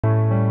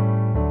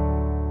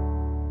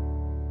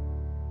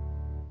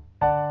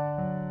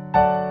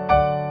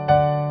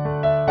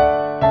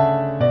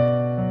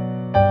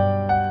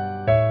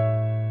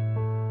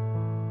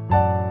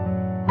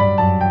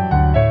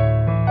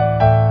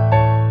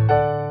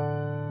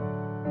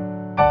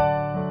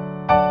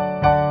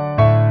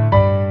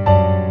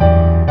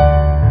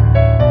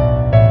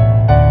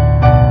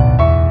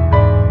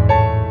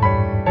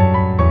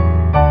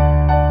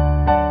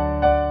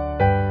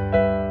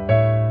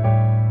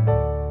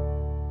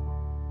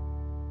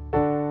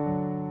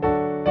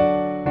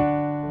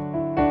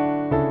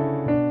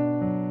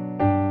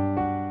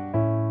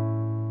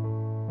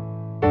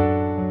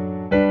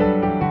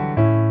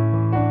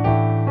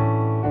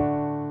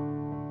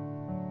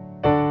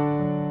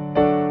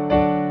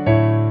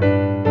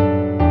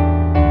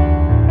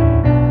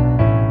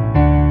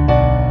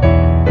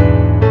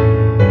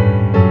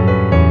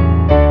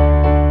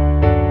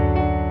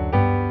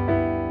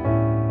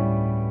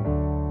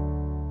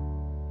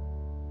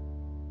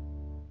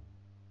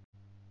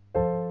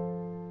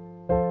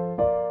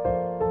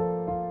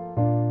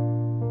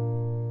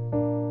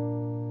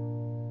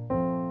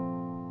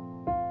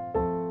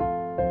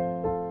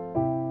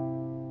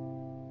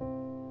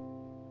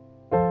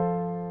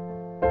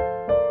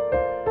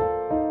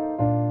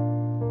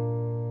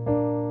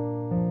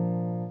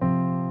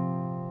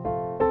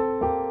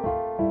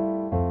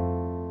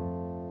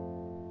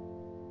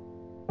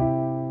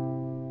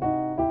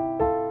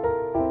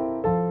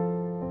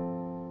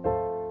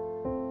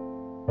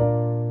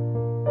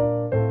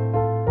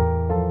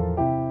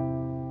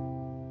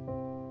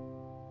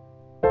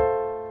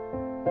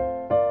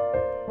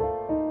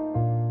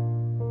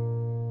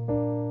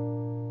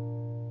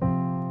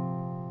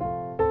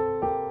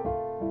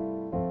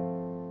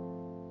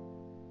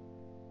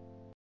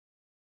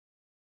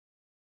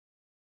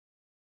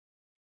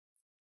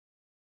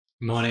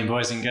Good morning,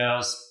 boys and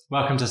girls.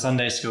 Welcome to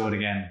Sunday School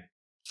again.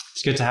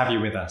 It's good to have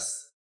you with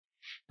us.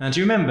 Now,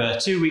 do you remember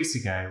 2 weeks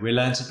ago we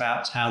learnt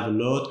about how the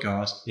Lord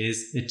God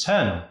is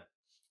eternal?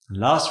 And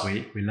last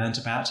week we learnt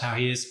about how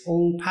he is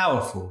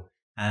all-powerful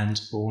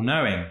and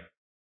all-knowing.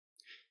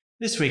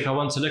 This week I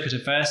want to look at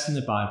a verse in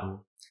the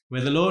Bible where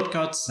the Lord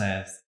God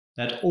says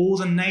that all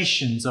the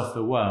nations of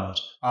the world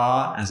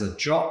are as a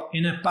drop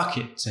in a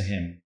bucket to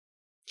him.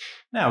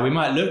 Now, we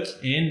might look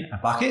in a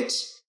bucket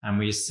and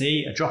we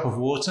see a drop of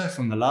water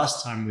from the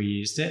last time we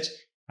used it,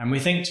 and we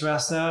think to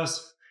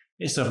ourselves,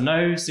 it's of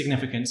no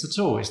significance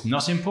at all, it's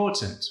not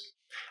important.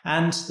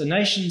 And the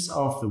nations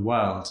of the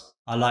world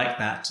are like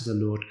that to the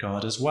Lord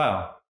God as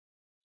well.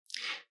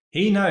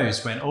 He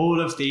knows when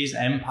all of these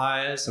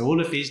empires,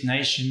 all of these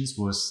nations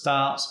will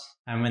start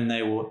and when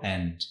they will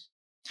end.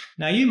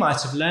 Now, you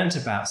might have learnt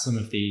about some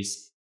of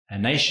these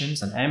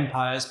nations and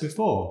empires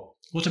before.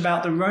 What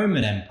about the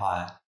Roman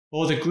Empire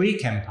or the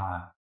Greek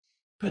Empire?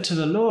 But to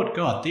the Lord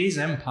God, these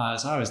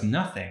empires are as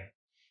nothing.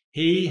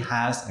 He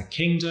has a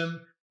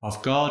kingdom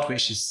of God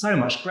which is so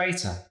much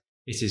greater.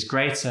 It is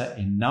greater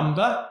in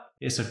number.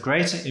 It's of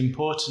greater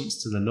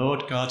importance to the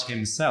Lord God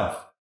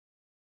himself.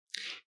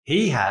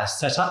 He has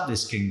set up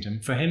this kingdom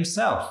for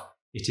himself.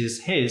 It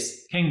is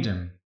his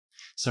kingdom.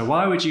 So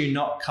why would you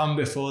not come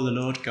before the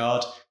Lord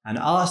God and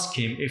ask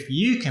him if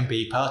you can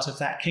be part of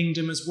that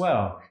kingdom as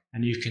well?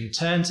 And you can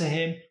turn to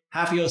him,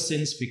 have your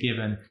sins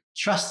forgiven,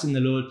 trust in the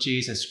Lord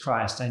Jesus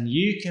Christ, and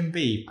you can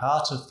be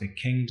part of the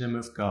kingdom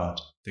of God,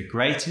 the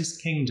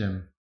greatest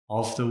kingdom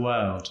of the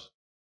world.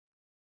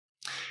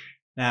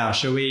 Now,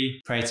 shall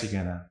we pray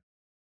together?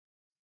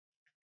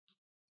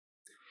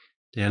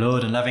 Dear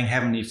Lord and loving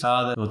Heavenly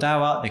Father, Lord,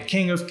 thou art the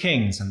King of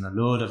kings and the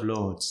Lord of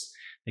lords.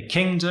 The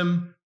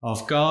kingdom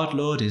of God,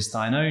 Lord, is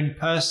thine own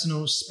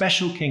personal,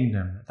 special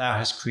kingdom that thou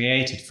hast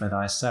created for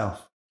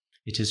thyself.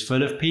 It is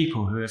full of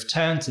people who have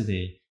turned to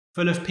thee,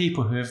 full of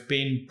people who have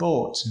been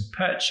bought and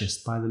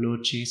purchased by the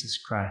Lord Jesus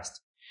Christ.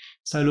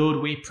 So,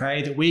 Lord, we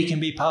pray that we can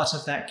be part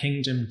of that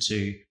kingdom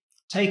too.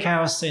 Take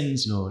our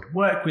sins, Lord.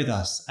 Work with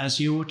us as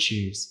you will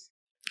choose.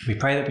 We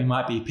pray that we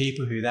might be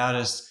people who thou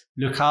dost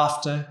look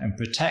after and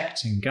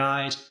protect and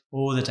guide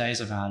all the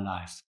days of our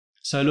life.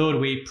 So, Lord,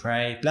 we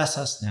pray, bless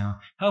us now.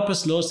 Help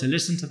us, Lord, to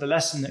listen to the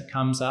lesson that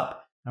comes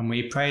up. And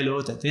we pray,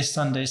 Lord, that this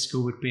Sunday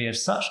school would be of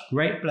such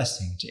great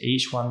blessing to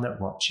each one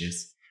that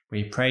watches.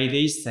 We pray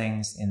these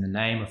things in the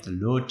name of the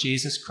Lord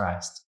Jesus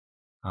Christ.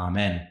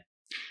 Amen.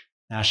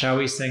 Now shall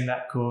we sing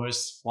that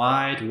chorus,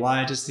 Wide,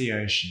 wide as the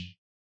ocean.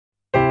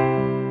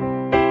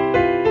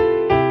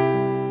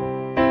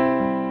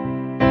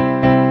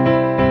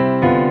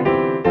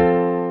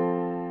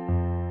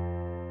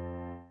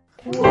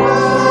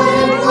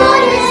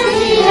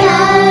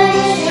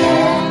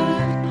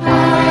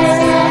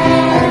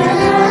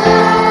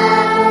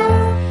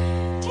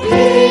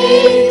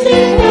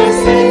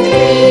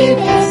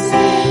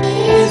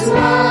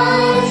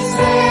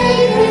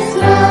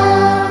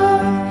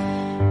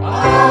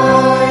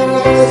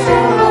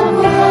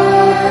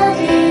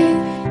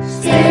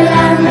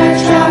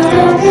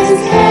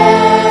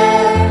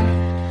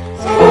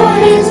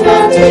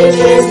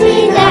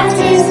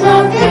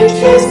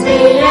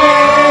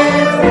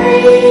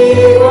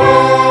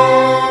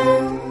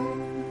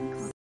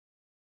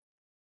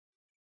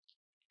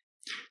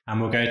 And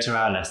we'll go to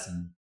our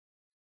lesson.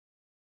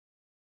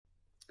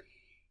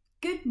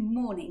 Good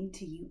morning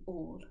to you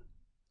all.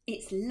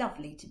 It's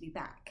lovely to be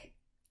back.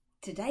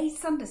 Today's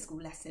Sunday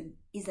school lesson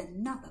is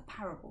another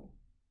parable.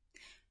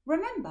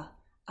 Remember,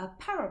 a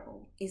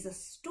parable is a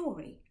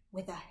story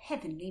with a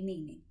heavenly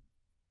meaning.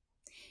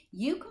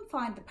 You can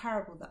find the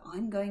parable that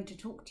I'm going to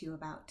talk to you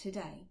about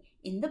today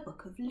in the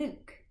book of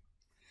Luke.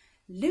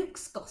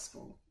 Luke's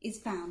Gospel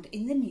is found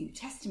in the New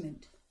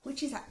Testament,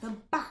 which is at the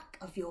back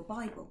of your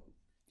Bible.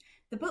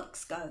 The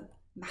books go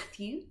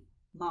Matthew,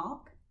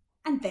 Mark,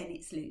 and then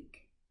it's Luke.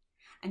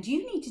 And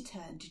you need to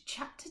turn to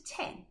chapter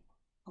 10,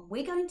 and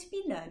we're going to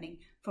be learning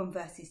from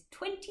verses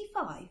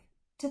 25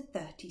 to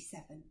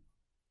 37.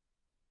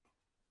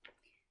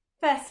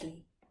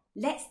 Firstly,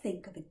 let's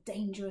think of a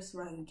dangerous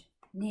road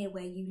near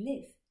where you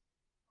live.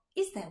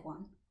 Is there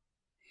one?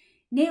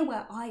 Near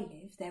where I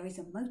live, there is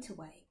a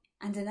motorway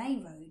and an A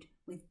road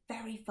with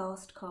very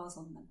fast cars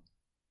on them.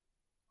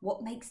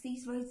 What makes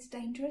these roads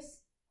dangerous?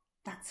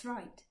 That's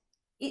right.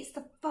 It's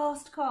the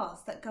fast cars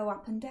that go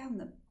up and down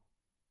them.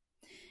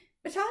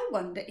 But I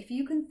wonder if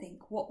you can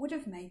think what would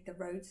have made the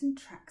roads and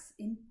tracks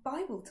in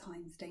Bible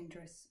times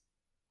dangerous.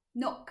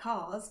 Not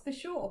cars, for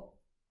sure.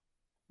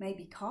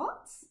 Maybe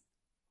carts?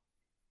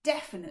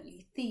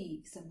 Definitely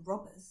thieves and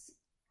robbers.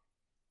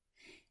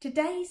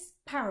 Today's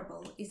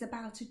parable is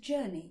about a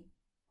journey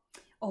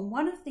on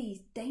one of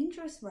these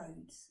dangerous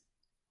roads,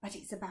 but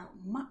it's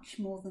about much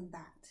more than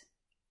that.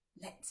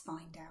 Let's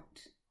find out.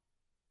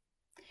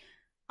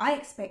 I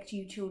expect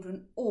you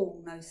children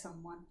all know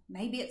someone,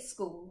 maybe at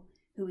school,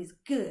 who is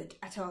good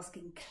at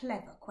asking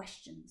clever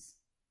questions.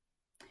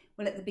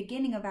 Well, at the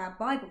beginning of our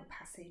Bible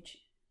passage,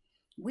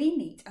 we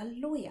meet a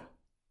lawyer.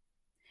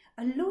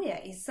 A lawyer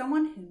is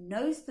someone who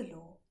knows the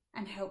law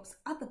and helps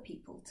other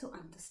people to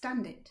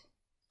understand it.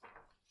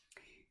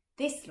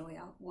 This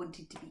lawyer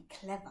wanted to be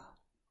clever.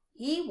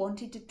 He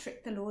wanted to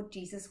trick the Lord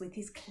Jesus with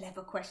his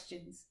clever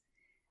questions,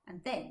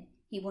 and then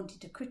he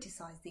wanted to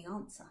criticise the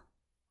answer.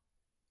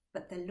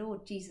 But the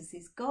Lord Jesus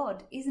is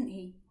God, isn't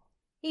he?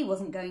 He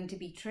wasn't going to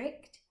be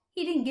tricked.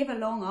 He didn't give a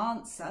long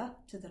answer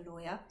to the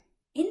lawyer.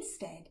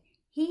 Instead,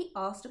 he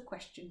asked a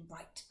question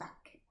right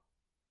back.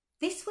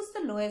 This was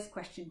the lawyer's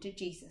question to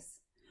Jesus.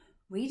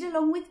 Read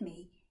along with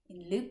me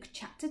in Luke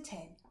chapter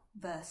 10,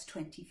 verse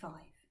 25.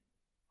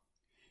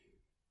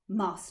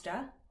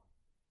 Master,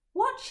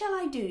 what shall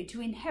I do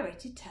to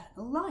inherit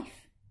eternal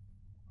life?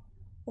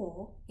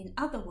 Or, in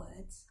other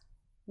words,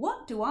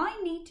 what do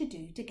I need to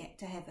do to get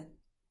to heaven?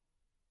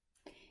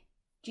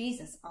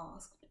 Jesus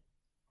asked,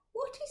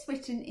 what is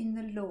written in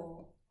the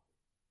law?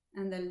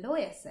 And the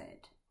lawyer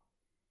said,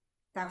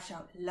 Thou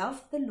shalt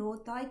love the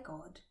Lord thy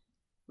God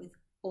with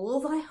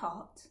all thy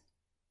heart,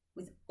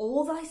 with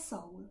all thy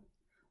soul,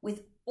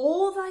 with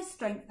all thy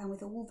strength and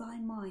with all thy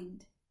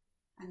mind,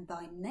 and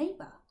thy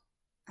neighbour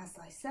as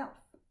thyself.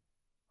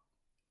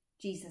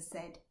 Jesus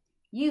said,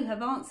 You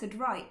have answered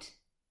right.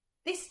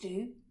 This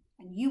do,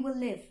 and you will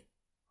live.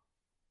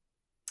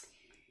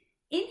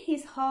 In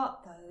his heart,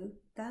 though,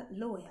 that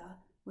lawyer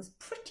was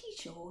pretty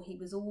sure he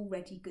was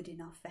already good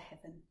enough for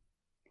heaven.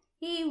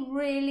 He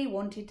really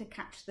wanted to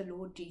catch the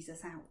Lord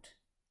Jesus out.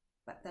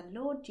 But the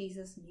Lord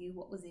Jesus knew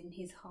what was in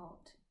his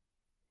heart.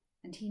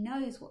 And he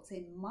knows what's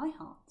in my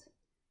heart.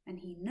 And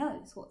he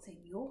knows what's in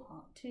your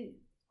heart too.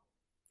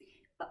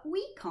 But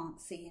we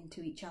can't see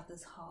into each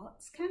other's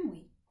hearts, can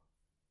we?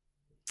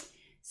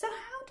 So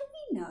how do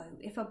we know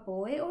if a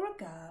boy or a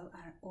girl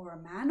or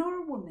a man or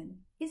a woman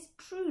is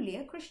truly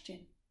a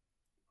Christian?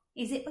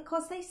 Is it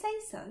because they say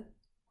so?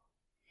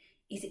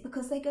 Is it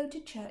because they go to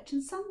church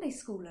and Sunday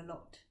school a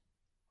lot?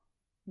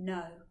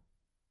 No.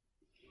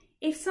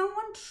 If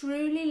someone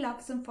truly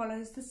loves and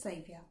follows the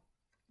Saviour,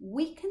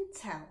 we can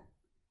tell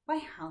by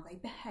how they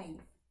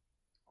behave,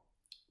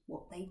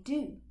 what they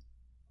do,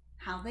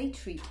 how they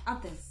treat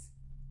others.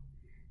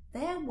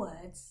 Their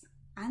words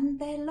and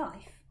their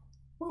life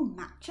will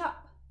match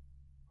up.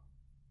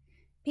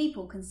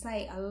 People can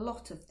say a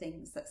lot of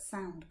things that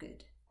sound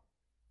good,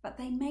 but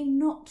they may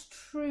not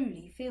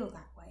truly feel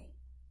that way.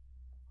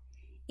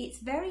 It's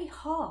very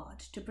hard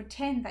to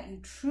pretend that you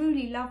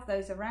truly love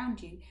those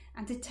around you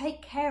and to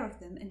take care of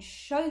them and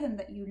show them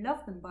that you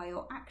love them by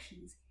your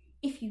actions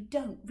if you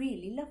don't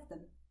really love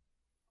them.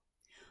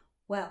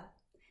 Well,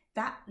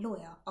 that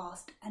lawyer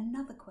asked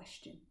another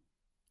question.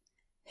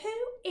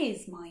 Who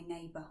is my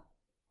neighbour?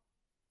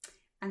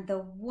 And the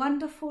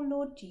wonderful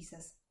Lord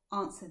Jesus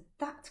answered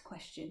that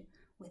question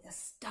with a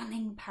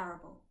stunning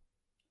parable.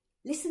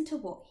 Listen to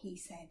what he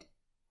said.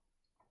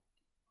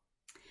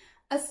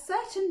 A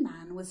certain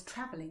man was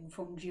travelling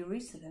from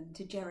Jerusalem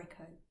to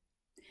Jericho.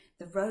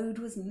 The road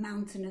was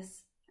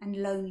mountainous and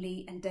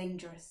lonely and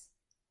dangerous,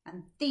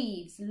 and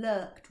thieves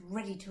lurked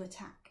ready to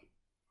attack.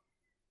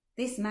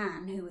 This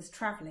man who was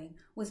travelling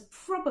was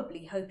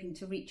probably hoping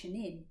to reach an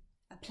inn,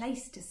 a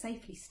place to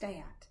safely stay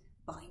at,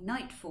 by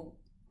nightfall.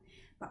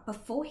 But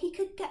before he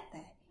could get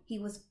there, he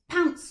was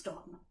pounced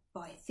on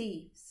by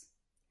thieves.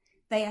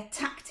 They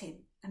attacked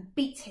him and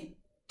beat him,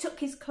 took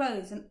his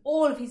clothes and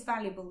all of his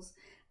valuables,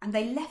 and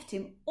they left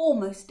him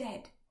almost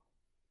dead.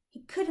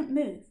 He couldn't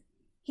move.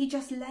 He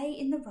just lay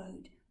in the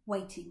road,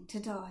 waiting to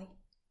die.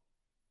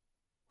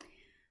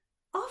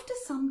 After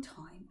some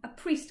time, a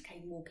priest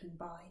came walking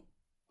by.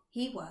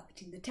 He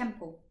worked in the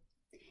temple.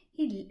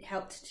 He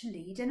helped to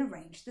lead and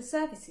arrange the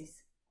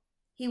services.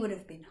 He would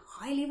have been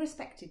highly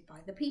respected by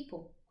the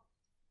people.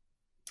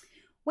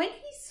 When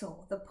he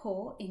saw the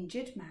poor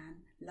injured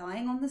man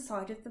lying on the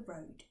side of the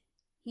road,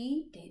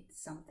 he did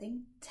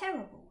something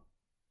terrible.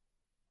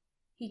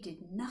 He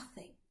did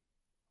nothing.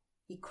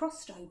 He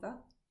crossed over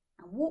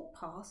and walked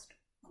past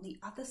on the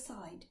other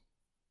side.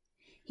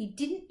 He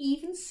didn't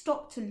even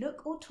stop to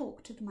look or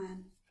talk to the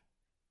man.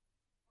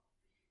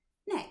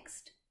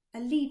 Next,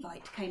 a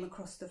Levite came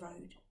across the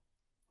road.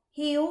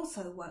 He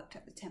also worked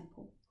at the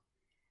temple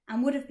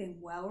and would have been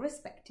well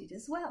respected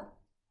as well.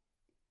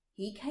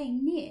 He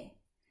came near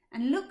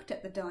and looked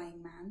at the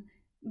dying man,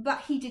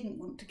 but he didn't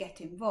want to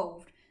get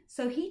involved,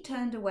 so he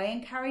turned away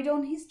and carried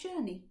on his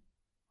journey.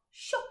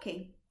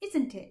 Shocking,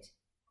 isn't it?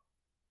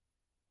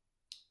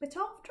 But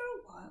after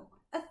a while,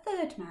 a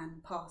third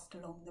man passed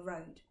along the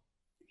road.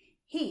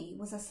 He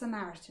was a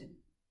Samaritan.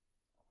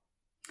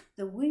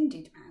 The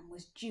wounded man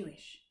was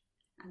Jewish,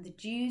 and the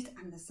Jews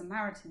and the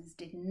Samaritans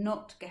did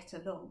not get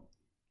along.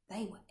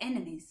 They were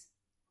enemies.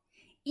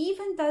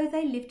 Even though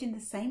they lived in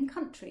the same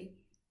country,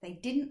 they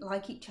didn't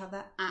like each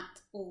other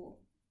at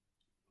all.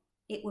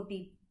 It would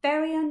be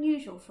very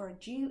unusual for a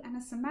Jew and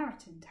a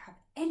Samaritan to have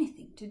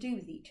anything to do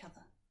with each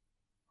other.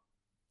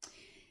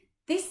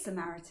 This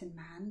Samaritan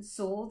man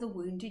saw the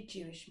wounded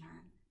Jewish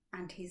man,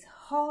 and his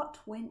heart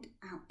went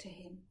out to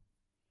him.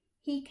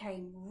 He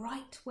came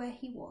right where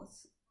he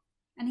was,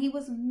 and he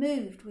was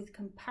moved with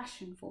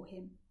compassion for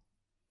him.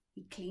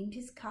 He cleaned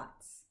his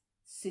cuts,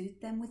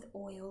 soothed them with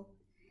oil,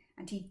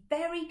 and he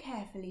very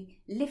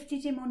carefully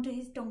lifted him onto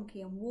his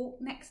donkey and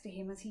walked next to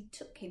him as he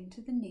took him to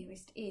the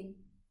nearest inn.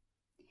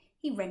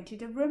 He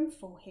rented a room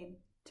for him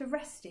to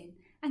rest in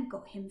and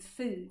got him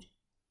food.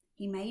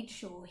 He made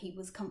sure he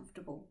was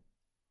comfortable.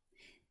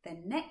 The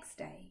next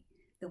day,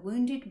 the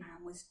wounded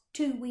man was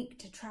too weak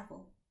to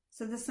travel,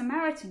 so the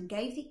Samaritan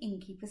gave the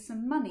innkeeper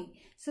some money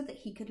so that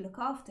he could look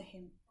after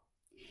him.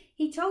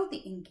 He told the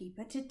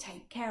innkeeper to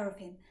take care of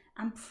him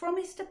and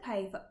promised to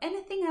pay for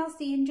anything else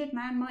the injured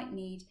man might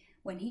need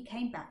when he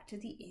came back to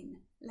the inn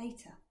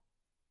later.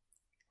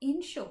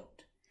 In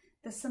short,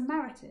 the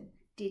Samaritan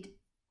did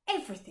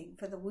everything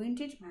for the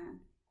wounded man,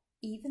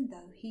 even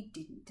though he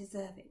didn't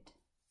deserve it.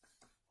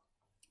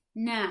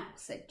 "Now,"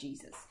 said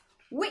Jesus,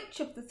 "which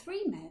of the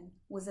 3 men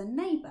was a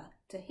neighbour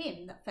to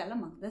him that fell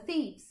among the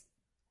thieves?"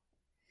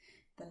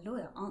 The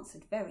lawyer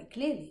answered very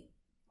clearly,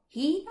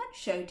 "He that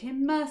showed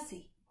him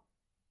mercy."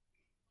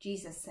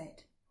 Jesus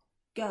said,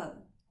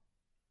 "Go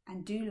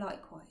and do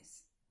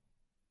likewise."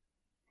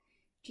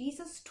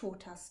 Jesus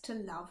taught us to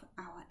love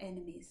our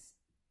enemies,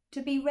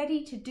 to be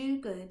ready to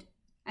do good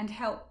and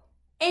help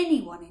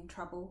anyone in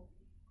trouble,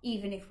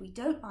 even if we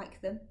don't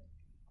like them,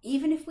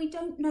 even if we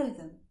don't know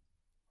them.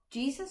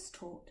 Jesus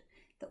taught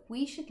that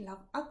we should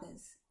love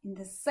others in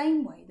the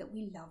same way that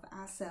we love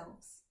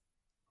ourselves.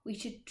 We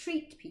should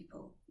treat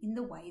people in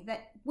the way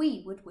that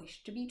we would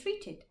wish to be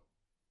treated.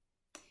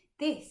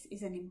 This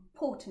is an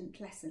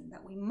important lesson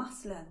that we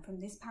must learn from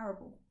this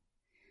parable.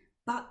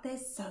 But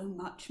there's so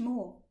much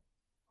more.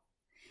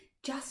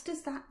 Just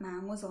as that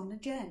man was on a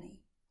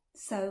journey,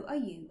 so are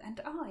you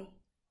and I.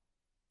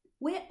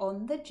 We're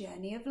on the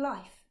journey of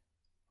life,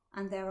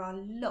 and there are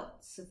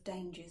lots of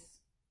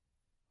dangers.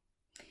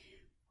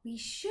 We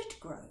should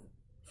grow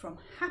from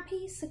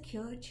happy,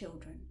 secure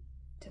children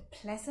to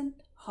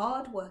pleasant,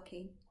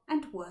 hard-working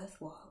and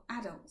worthwhile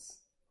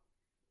adults.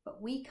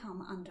 But we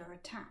come under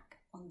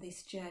attack on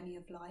this journey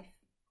of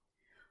life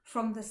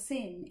from the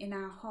sin in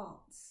our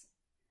hearts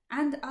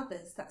and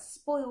others that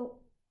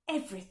spoil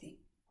everything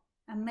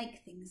and make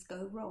things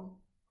go wrong.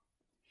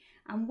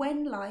 And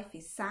when life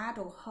is sad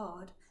or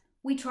hard,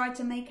 we try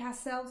to make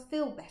ourselves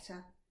feel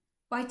better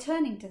by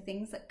turning to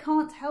things that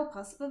can't help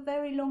us for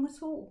very long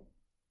at all.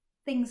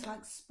 Things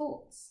like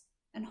sports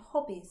and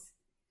hobbies,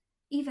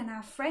 even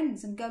our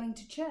friends and going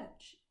to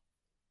church.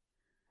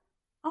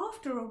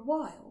 After a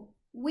while,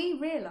 we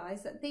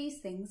realise that these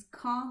things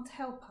can't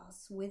help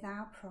us with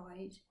our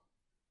pride,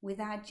 with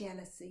our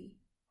jealousy,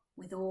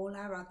 with all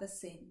our other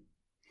sin.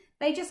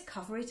 They just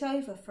cover it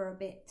over for a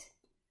bit,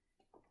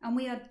 and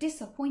we are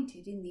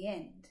disappointed in the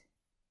end.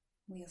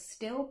 We are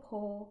still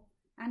poor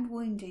and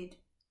wounded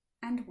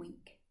and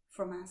weak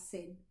from our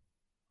sin.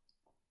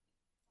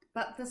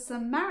 But the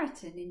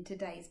Samaritan in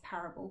today's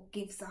parable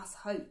gives us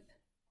hope.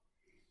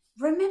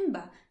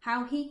 Remember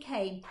how he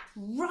came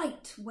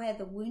right where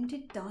the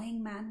wounded,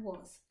 dying man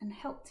was and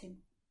helped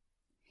him.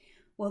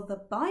 Well, the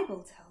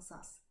Bible tells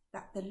us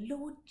that the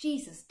Lord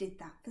Jesus did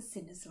that for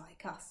sinners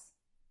like us.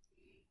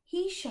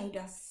 He showed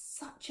us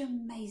such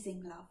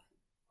amazing love.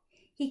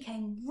 He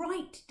came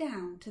right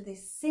down to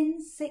this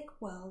sin-sick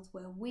world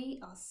where we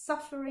are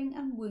suffering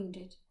and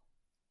wounded.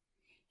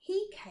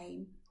 He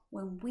came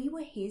when we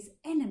were his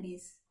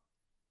enemies.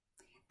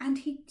 And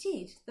he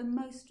did the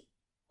most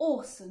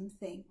awesome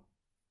thing.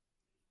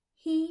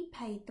 He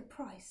paid the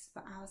price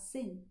for our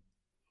sin.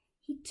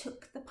 He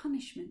took the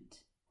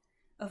punishment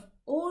of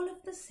all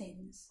of the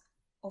sins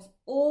of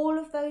all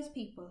of those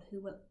people who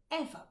will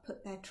ever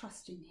put their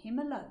trust in him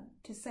alone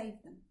to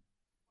save them.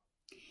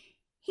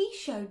 He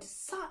showed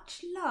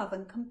such love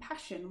and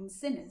compassion on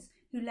sinners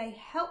who lay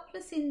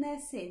helpless in their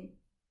sin.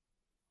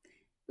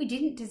 We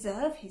didn't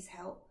deserve his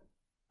help,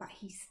 but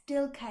he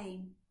still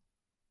came.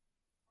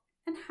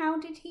 And how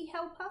did he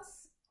help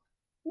us?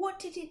 What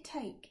did it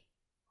take?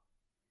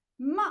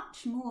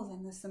 Much more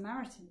than the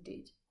Samaritan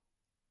did.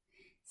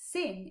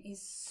 Sin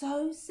is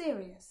so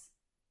serious,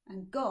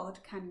 and God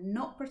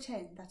cannot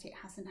pretend that it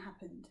hasn't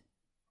happened.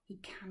 He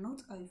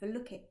cannot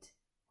overlook it.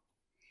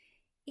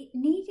 It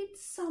needed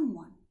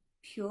someone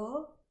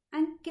pure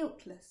and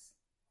guiltless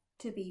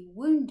to be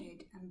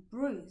wounded and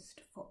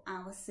bruised for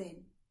our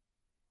sin.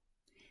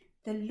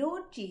 The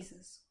Lord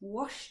Jesus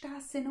washed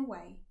our sin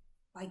away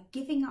by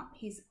giving up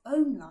his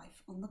own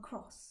life on the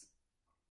cross.